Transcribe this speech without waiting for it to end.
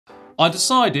I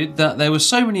decided that there were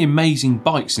so many amazing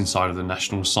bikes inside of the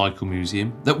National Cycle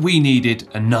Museum that we needed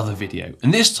another video,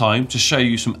 and this time to show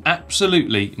you some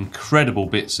absolutely incredible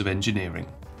bits of engineering.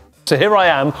 So here I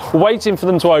am, waiting for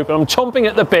them to open. I'm chomping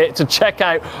at the bit to check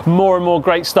out more and more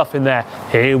great stuff in there.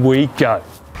 Here we go.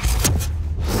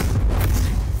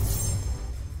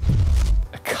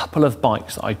 A couple of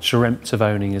bikes that I dreamt of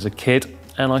owning as a kid,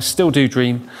 and I still do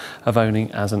dream of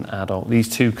owning as an adult. These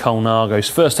two Colnagos.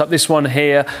 First up, this one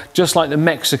here, just like the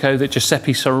Mexico that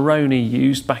Giuseppe Cerrone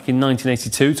used back in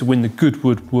 1982 to win the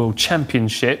Goodwood World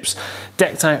Championships.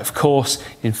 Decked out, of course,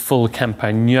 in full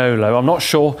Campagnolo. I'm not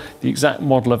sure the exact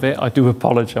model of it, I do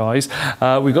apologise.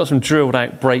 We've got some drilled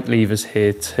out brake levers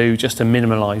here too, just to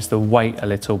minimise the weight a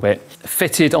little bit.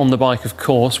 Fitted on the bike, of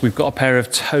course, we've got a pair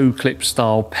of toe clip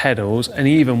style pedals, and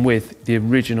even with the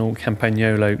original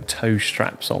Campagnolo toe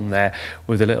straps on there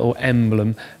with a little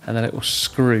emblem and a little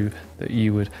screw that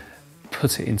you would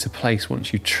put it into place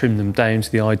once you trim them down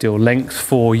to the ideal length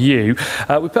for you.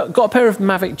 We've got a pair of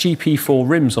Mavic GP4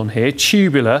 rims on here,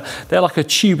 tubular. They're like a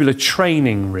tubular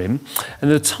training rim,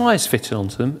 and the tyres fitted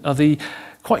onto them are the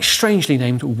quite strangely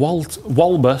named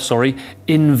Walber,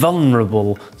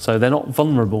 Invulnerable. So they're not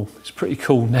vulnerable. It's a pretty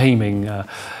cool naming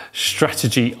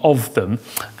strategy of them.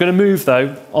 I'm going to move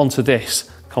though onto this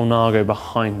Colnago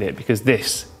behind it, because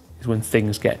this is when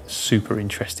things get super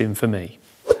interesting for me.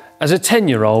 As a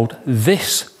 10-year-old,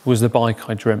 this was the bike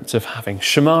I dreamt of having.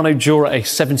 Shimano Dura Ace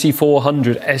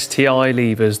 7400 STI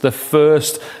levers, the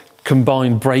first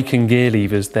combined brake and gear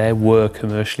levers there were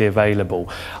commercially available.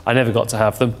 I never got to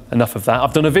have them, enough of that.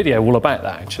 I've done a video all about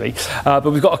that actually. But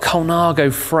we've got a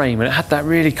Colnago frame, and it had that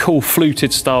really cool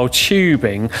fluted style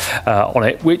tubing on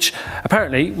it, which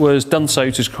apparently was done so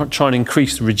to try and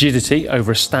increase the rigidity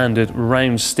over a standard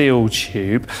round steel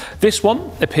tube. This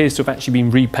one appears to have actually been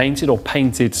repainted or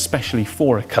painted specially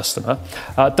for a customer,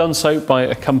 done so by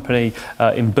a company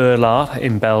in Berlard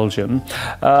in Belgium.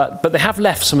 But they have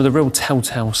left some of the real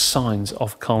telltale signs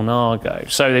of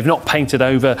Colnago. So they've not painted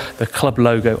over the club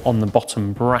logo on the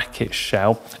bottom bracket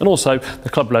shell, and also the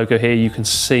club logo here you can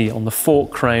see on the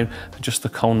fork crown, just the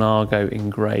Colnago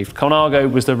engraved.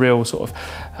 Colnago was the real sort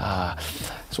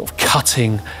of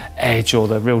cutting edge, or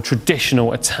the real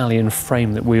traditional Italian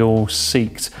frame that we all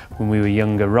seeked when we were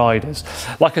younger riders.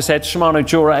 Like I said, Shimano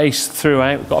Dura Ace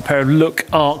throughout. We've got a pair of Look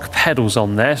Arc pedals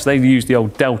on there, so they've used the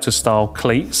old Delta style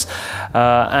cleats,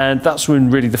 and that's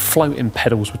when really the floating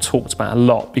pedals were talked about a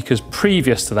lot, because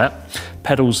previous to that,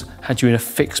 pedals had you in a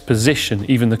fixed position,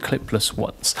 even the clipless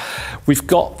ones. We've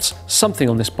got something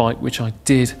on this bike which I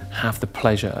did have the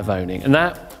pleasure of owning, and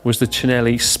that was the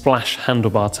Cinelli Splash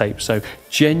handlebar tape. So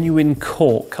genuine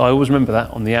cork, I always remember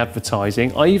that on the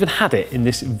advertising. I even had it in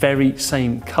this very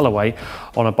same colourway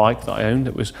on a bike that I owned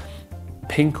that was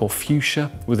pink or fuchsia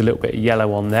with a little bit of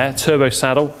yellow on there. Turbo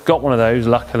saddle, got one of those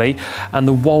luckily, and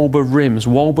the Walber rims,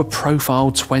 Walber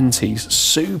Profile 20s,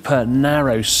 super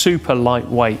narrow, super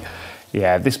lightweight.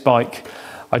 Yeah, this bike,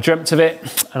 I dreamt of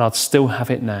it and I'd still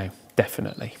have it now,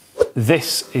 definitely.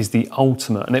 This is the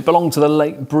ultimate, and it belonged to the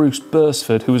late Bruce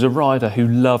Bursford, who was a rider who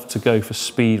loved to go for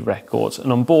speed records.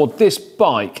 And on board this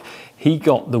bike, he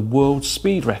got the world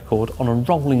speed record on a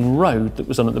rolling road that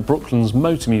was done at the Brooklands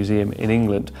Motor Museum in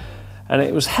England. And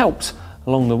it was helped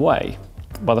along the way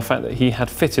by the fact that he had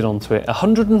fitted onto it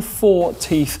 104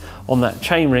 teeth on that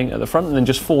chainring at the front, and then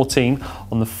just 14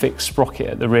 on the fixed sprocket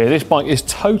at the rear. This bike is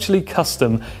totally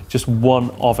custom, just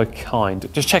one of a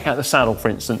kind. Just check out the saddle, for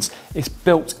instance. It's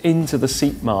built into the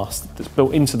seat mast, that's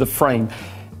built into the frame.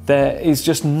 There is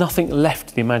just nothing left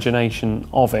to the imagination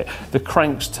of it. The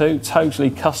cranks too, totally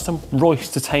custom,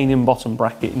 Royce titanium bottom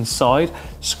bracket inside,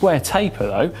 square taper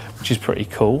though, which is pretty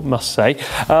cool, must say.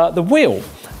 The wheel,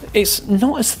 it's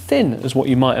not as thin as what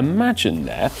you might imagine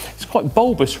there. It's quite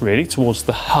bulbous really towards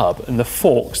the hub, and the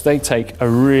forks, they take a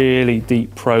really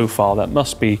deep profile. That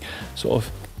must be sort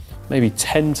of maybe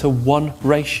 10:1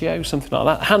 ratio, something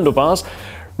like that. Handlebars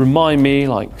remind me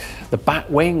like the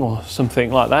Batwing or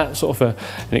something like that, sort of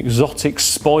an exotic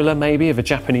spoiler maybe of a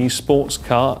Japanese sports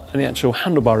car. And the actual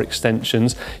handlebar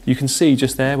extensions, you can see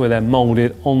just there where they're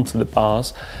moulded onto the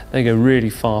bars. They go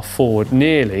really far forward,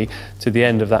 nearly to the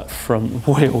end of that front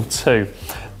wheel too.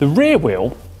 The rear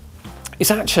wheel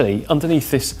is actually underneath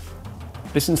this,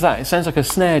 listen to that, it sounds like a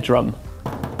snare drum.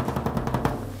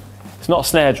 It's not a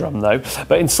snare drum though,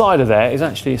 but inside of there is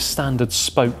actually a standard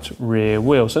spoked rear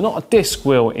wheel. So not a disc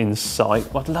wheel in sight.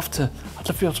 I'd love to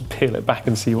be able to peel it back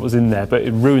and see what was in there, but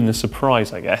it'd ruin the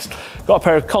surprise, I guess. Got a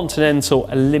pair of Continental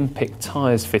Olympic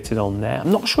tyres fitted on there.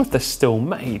 I'm not sure if they're still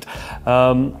made.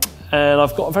 And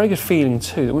I've got a very good feeling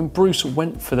too that when Bruce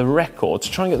went for the record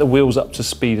to try and get the wheels up to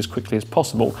speed as quickly as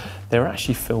possible, they were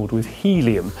actually filled with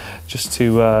helium just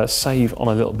to save on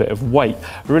a little bit of weight.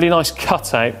 A really nice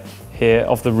cutout here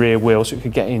of the rear wheel so it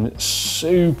could get in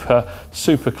super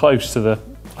close to the,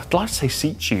 I'd like to say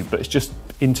seat tube, but it's just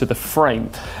into the frame.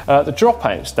 The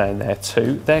dropouts down there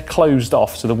too, they're closed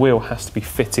off, so the wheel has to be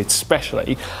fitted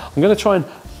specially. I'm going to try and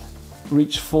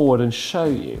reach forward and show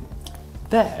you.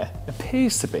 There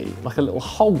appears to be like a little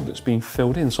hole that's been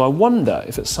filled in, so I wonder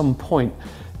if at some point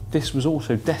this was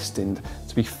also destined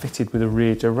to be fitted with a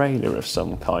rear derailleur of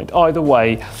some kind. Either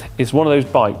way, it's one of those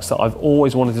bikes that I've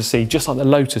always wanted to see, just like the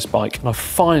Lotus bike, and I've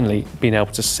finally been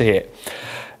able to see it.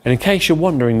 And in case you're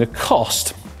wondering the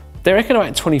cost, they reckon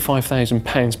about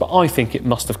 £25,000, but I think it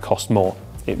must have cost more.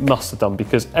 It must have done,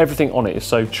 because everything on it is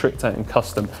so tricked out and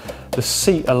custom. The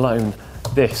seat alone,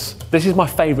 this is my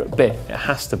favourite bit, it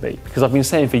has to be, because I've been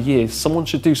saying for years, someone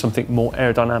should do something more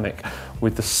aerodynamic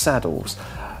with the saddles.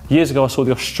 Years ago I saw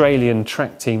the Australian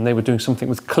track team, they were doing something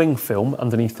with cling film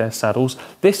underneath their saddles.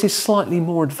 This is slightly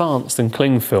more advanced than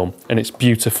cling film, and it's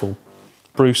beautiful.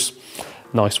 Bruce,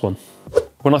 nice one.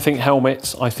 When I think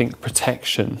helmets, I think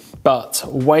protection. But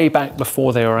way back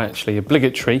before they were actually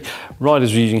obligatory,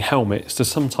 riders were using helmets to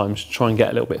sometimes try and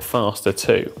get a little bit faster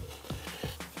too.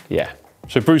 Yeah.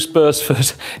 So Bruce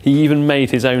Bursford, he even made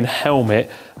his own helmet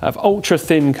of ultra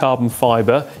thin carbon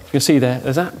fibre. You can see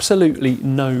there's absolutely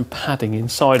no padding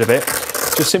inside of it.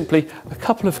 Just simply a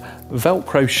couple of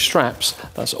Velcro straps.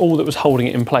 That's all that was holding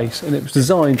it in place. And it was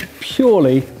designed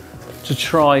purely to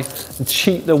try and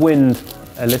cheat the wind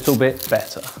a little bit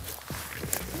better.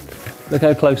 Look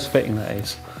how close fitting that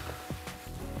is.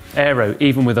 Aero,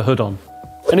 even with a hood on.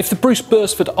 And if the Bruce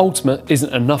Bursford Ultimate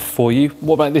isn't enough for you,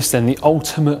 what about this then? The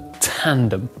Ultimate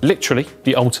Tandem. Literally,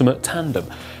 the Ultimate Tandem.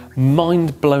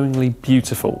 Mind-blowingly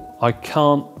beautiful. I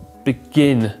can't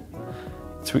begin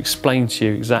to explain to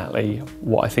you exactly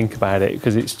what I think about it,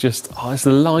 because it's just, it's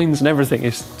the lines and everything.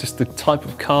 It's just the type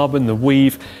of carbon, the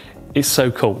weave. It's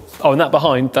so cool. Oh, and that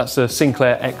behind, that's a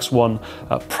Sinclair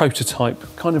X1 prototype,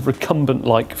 kind of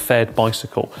recumbent-like fared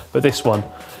bicycle. But this one,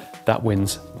 that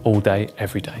wins all day,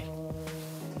 every day.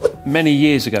 Many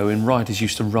years ago, when riders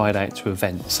used to ride out to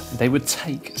events, they would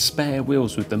take spare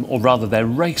wheels with them, or rather their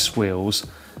race wheels,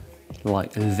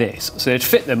 like this. So they'd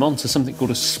fit them onto something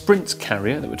called a sprint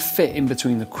carrier that would fit in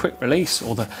between the quick release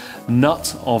or the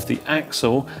nut of the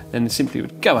axle. Then it simply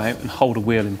would go out and hold a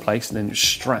wheel in place, and then it was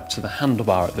strapped to the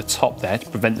handlebar at the top there to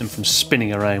prevent them from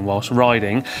spinning around whilst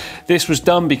riding. This was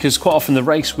done because quite often the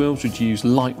race wheels would use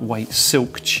lightweight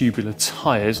silk tubular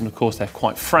tyres, and of course they're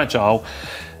quite fragile.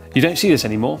 You don't see this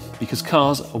anymore because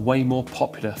cars are way more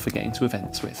popular for getting to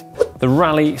events with. The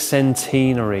Rally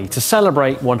Centenary, to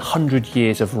celebrate 100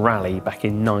 years of rally back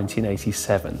in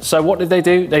 1987. So what did they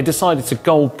do? They decided to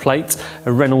gold plate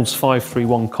a Reynolds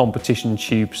 531 competition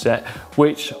tube set,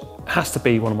 which has to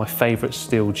be one of my favourite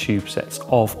steel tube sets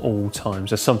of all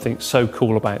times. There's something so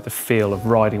cool about the feel of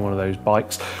riding one of those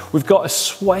bikes. We've got a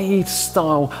suede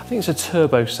style, I think it's a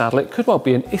turbo saddle. It could well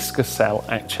be an Iscacel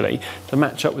actually, to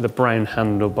match up with a brown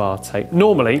handlebar tape.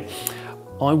 Normally,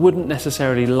 I wouldn't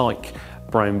necessarily like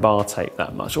brown bar tape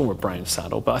that much, or a brown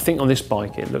saddle, but I think on this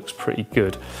bike it looks pretty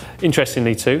good.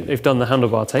 Interestingly too, they've done the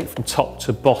handlebar tape from top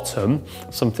to bottom,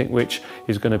 something which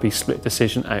is going to be split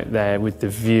decision out there with the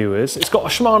viewers. It's got a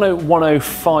Shimano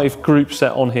 105 group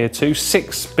set on here too,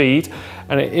 6-speed,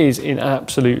 and it is in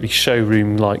absolutely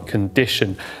showroom-like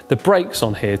condition. The brakes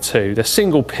on here too, they're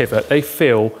single pivot, they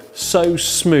feel so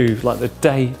smooth, like the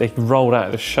day they rolled out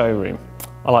of the showroom.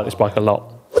 I like this bike a lot.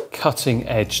 Cutting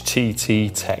edge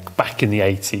TT tech back in the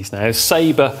 80s now. A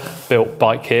Sabre built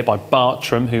bike here by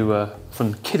Bartram, who were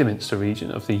from the Kidderminster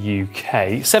region of the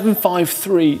UK.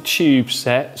 753 tube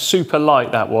set, super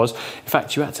light that was. In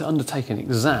fact, you had to undertake an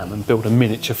exam and build a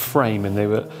miniature frame, and they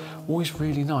were always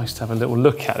really nice to have a little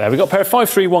look at there. We've got a pair of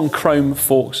 531 chrome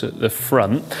forks at the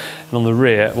front, and on the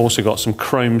rear I've also got some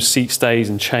chrome seat stays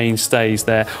and chain stays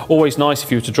there. Always nice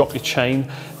if you were to drop your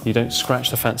chain, you don't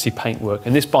scratch the fancy paintwork.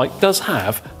 And this bike does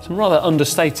have some rather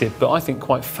understated, but I think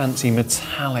quite fancy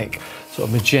metallic, sort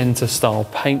of magenta style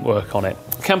paintwork on it.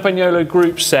 Campagnolo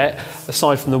group set,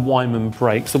 aside from the Wyman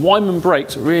brakes. The Wyman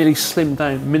brakes really slimmed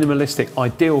down, minimalistic,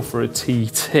 ideal for a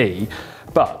TT,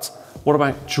 but what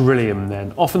about drillium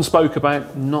then? Often spoke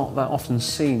about, not that often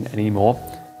seen anymore.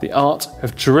 The art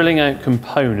of drilling out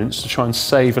components to try and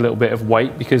save a little bit of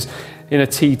weight, because in a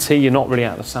TT you're not really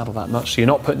out of the saddle that much, so you're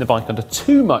not putting the bike under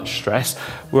too much stress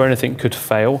where anything could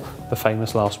fail, the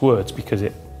famous last words, because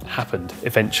it happened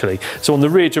eventually. So on the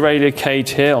rear derailleur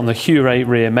cage here, on the Hure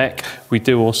rear mech, we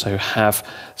do also have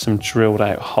some drilled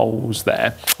out holes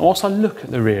there. And whilst I look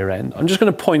at the rear end, I'm just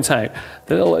going to point out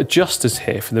the little adjusters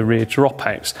here for the rear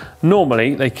dropouts.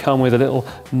 Normally they come with a little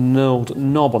knurled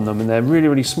knob on them and they're really,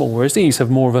 really small, whereas these have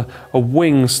more of a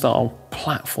wing style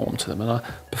platform to them, and I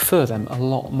prefer them a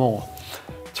lot more.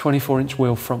 24-inch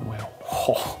wheel front wheel.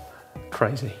 Oh,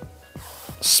 crazy.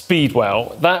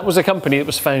 Speedwell, that was a company that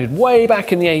was founded way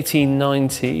back in the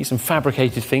 1890s and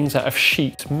fabricated things out of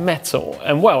sheet metal.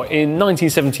 And well, in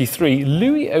 1973,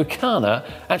 Louis O'Connor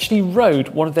actually rode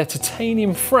one of their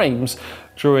titanium frames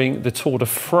during the Tour de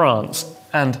France.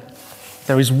 And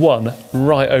there is one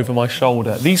right over my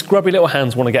shoulder. These grubby little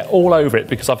hands want to get all over it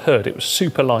because I've heard it was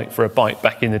super light for a bike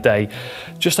back in the day.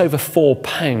 Just over 4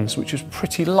 pounds, which was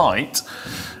pretty light.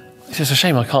 It's just a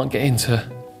shame I can't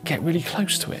get really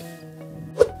close to it.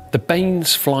 The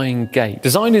Baines Flying Gate,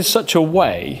 designed in such a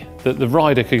way that the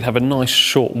rider could have a nice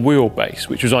short wheelbase,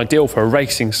 which was ideal for a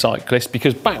racing cyclist,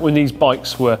 because back when these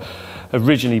bikes were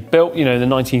originally built, you know, in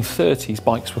the 1930s,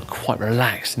 bikes were quite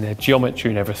relaxed in their geometry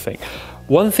and everything.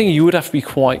 One thing you would have to be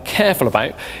quite careful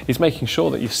about is making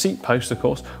sure that your seat post, of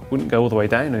course, wouldn't go all the way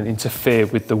down and interfere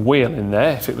with the wheel in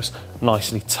there if it was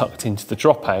nicely tucked into the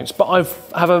dropouts. But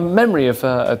I have a memory of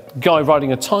a guy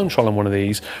riding a time trial on one of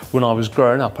these when I was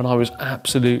growing up, and I was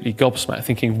absolutely gobsmacked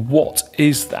thinking, what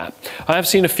is that? I have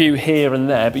seen a few here and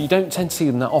there, but you don't tend to see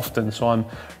them that often, so I'm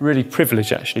really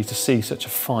privileged actually to see such a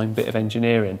fine bit of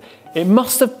engineering. It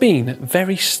must have been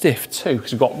very stiff too,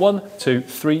 because we've got 1, 2,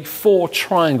 3, 4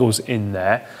 triangles in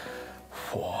there.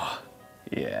 Whoa,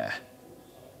 yeah.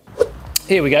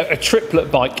 Here we go, a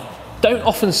triplet bike. Don't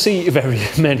often see very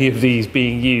many of these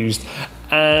being used,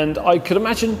 and I could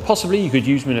imagine possibly you could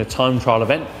use them in a time trial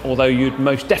event, although you'd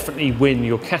most definitely win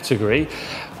your category,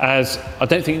 as I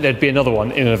don't think there'd be another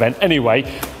one in an event anyway.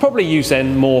 Probably use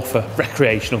them more for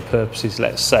recreational purposes,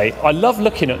 let's say. I love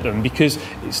looking at them because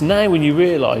it's now when you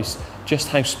realise just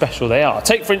how special they are.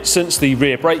 Take for instance the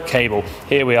rear brake cable.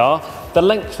 Here we are, the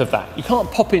length of that. You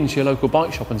can't pop into your local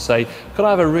bike shop and say, could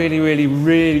I have a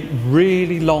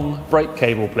really long brake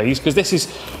cable please? Because this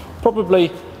is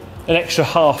probably an extra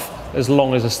half as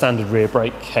long as a standard rear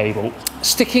brake cable.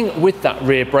 Sticking with that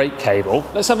rear brake cable,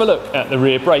 let's have a look at the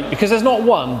rear brake, because there's not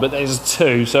one, but there's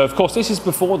 2. So of course this is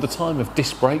before the time of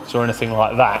disc brakes or anything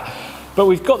like that. But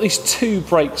we've got these 2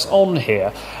 brakes on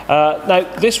here. Now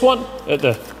this one at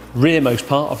the rearmost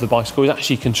part of the bicycle is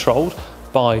actually controlled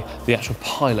by the actual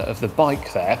pilot of the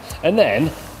bike there. And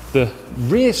then the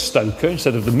rear stoker,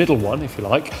 instead of the middle one, if you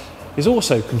like, is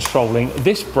also controlling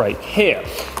this brake here.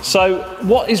 So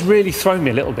what is really throwing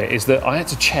me a little bit is that I had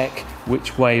to check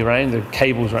which way around the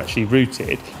cables are actually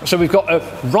routed. So we've got a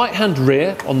right-hand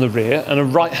rear on the rear and a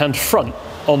right-hand front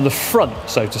on the front,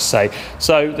 so to say.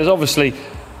 So there's obviously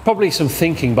probably some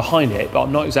thinking behind it, but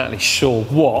I'm not exactly sure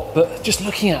what. But just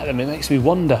looking at them, it makes me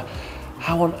wonder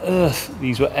how on earth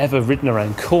these were ever ridden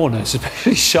around corners,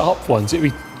 especially sharp ones.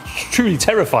 It'd be truly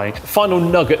terrifying. Final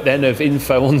nugget then of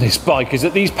info on this bike is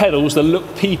that these pedals, the Look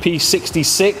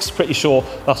PP66, pretty sure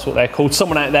that's what they're called,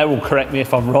 someone out there will correct me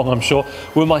if I'm wrong, I'm sure,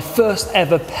 were my first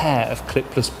ever pair of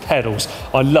clipless pedals.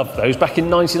 I loved those. Back in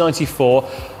 1994,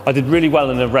 I did really well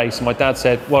in a race and my dad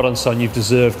said, well done son, you've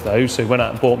deserved those, so he went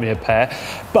out and bought me a pair.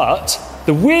 But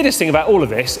the weirdest thing about all of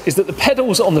this is that the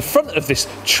pedals on the front of this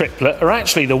triplet are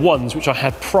actually the ones which I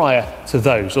had prior to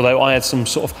those, although I had some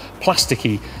sort of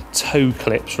plasticky toe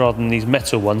clips rather than these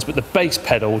metal ones, but the base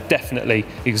pedal definitely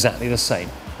exactly the same.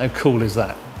 How cool is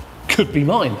that? Could be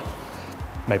mine.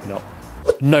 Maybe not.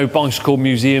 No bicycle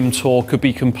museum tour could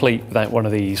be complete without one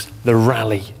of these, the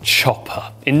Rally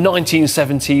Chopper. In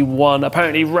 1971,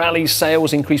 apparently Rally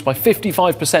sales increased by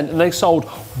 55% and they sold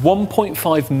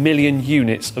 1.5 million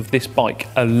units of this bike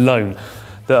alone.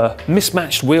 The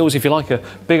mismatched wheels, if you like, a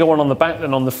bigger one on the back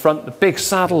than on the front, the big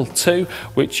saddle too,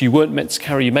 which you weren't meant to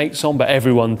carry your mates on, but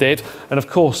everyone did. And of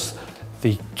course,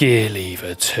 the gear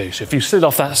lever too. So if you slid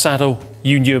off that saddle,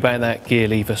 you knew about that gear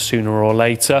lever sooner or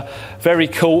later. Very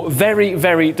cool, very,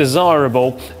 very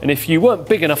desirable. And if you weren't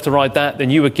big enough to ride that, then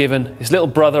you were given his little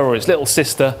brother or his little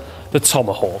sister, the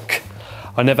Tomahawk.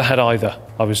 I never had either.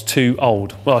 I was too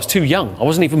old. Well, I was too young. I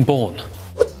wasn't even born.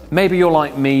 Maybe you're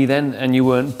like me then, and you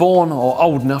weren't born or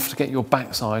old enough to get your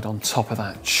backside on top of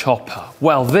that chopper.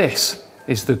 Well, this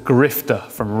is the Grifter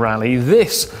from Rally.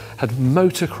 This had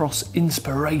motocross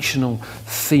inspirational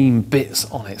theme bits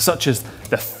on it, such as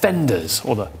the fenders,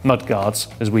 or the mudguards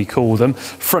as we call them,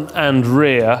 front and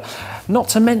rear. Not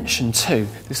to mention too,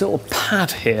 this little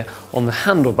pad here on the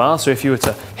handlebar, so if you were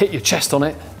to hit your chest on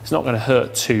it, it's not going to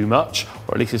hurt too much,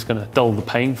 or at least it's going to dull the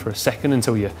pain for a second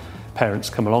until you parents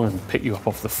come along and pick you up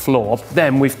off the floor.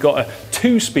 Then we've got a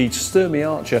 2-speed Sturmey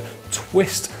Archer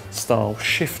twist style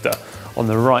shifter on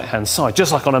the right hand side,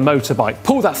 just like on a motorbike.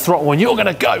 Pull that throttle and you're going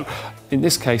to go. In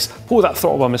this case, pull that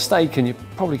throttle by mistake and you're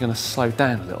probably going to slow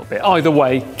down a little bit. Either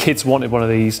way, kids wanted one of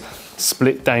these.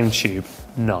 Split down tube,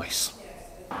 nice.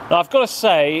 Now I've got to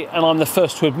say, and I'm the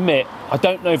first to admit, I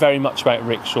don't know very much about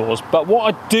rickshaws, but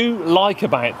what I do like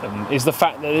about them is the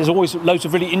fact that there's always loads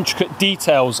of really intricate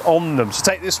details on them. So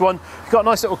take this one, you've got a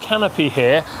nice little canopy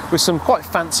here with some quite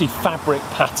fancy fabric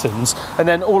patterns, and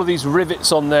then all of these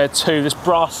rivets on there too. This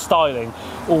brass styling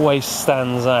always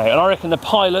stands out, and I reckon the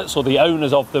pilots or the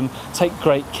owners of them take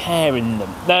great care in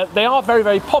them. Now they are very,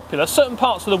 very popular. Certain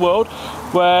parts of the world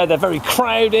where they're very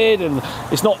crowded and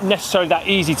it's not necessarily that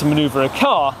easy to manoeuvre a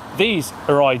car, these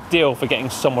are ideal for getting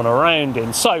someone around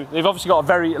in. So they've obviously got a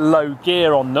very low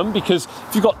gear on them, because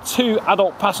if you've got 2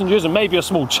 adult passengers and maybe a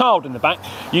small child in the back,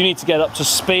 you need to get up to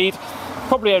speed.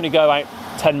 Probably only go out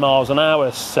 10 miles an hour,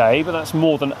 say, but that's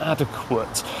more than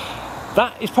adequate.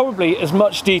 That is probably as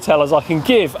much detail as I can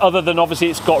give, other than obviously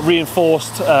it's got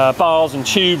reinforced bars and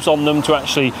tubes on them to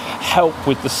actually help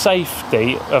with the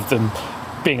safety of them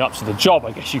being up to the job,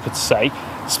 I guess you could say.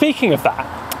 Speaking of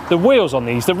that, the wheels on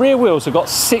these, the rear wheels have got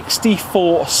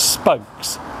 64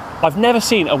 spokes. I've never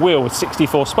seen a wheel with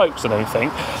 64 spokes, I don't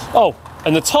think. Oh,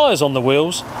 and the tyres on the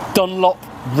wheels, Dunlop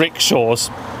rickshaws.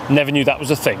 Never knew that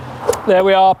was a thing. There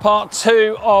we are, part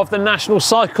 2 of the National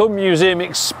Cycle Museum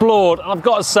explored. And I've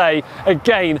got to say,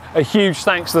 again, a huge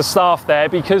thanks to the staff there,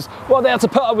 because, well, they had to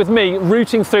put up with me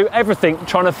rooting through everything,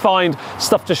 trying to find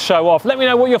stuff to show off. Let me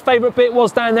know what your favourite bit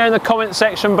was down there in the comment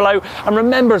section below. And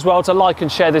remember as well to like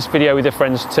and share this video with your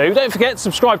friends too. Don't forget to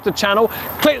subscribe to the channel,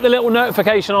 click the little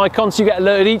notification icon so you get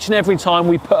alerted each and every time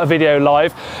we put a video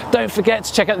live. Don't forget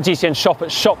to check out the GCN shop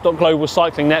at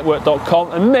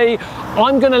shop.globalcyclingnetwork.com. And me,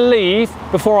 I'm going to leave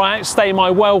before I outstay my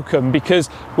welcome, because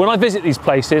when I visit these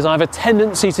places I have a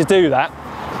tendency to do that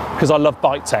because I love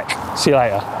bike tech. See you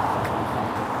later.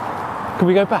 Can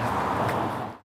we go back?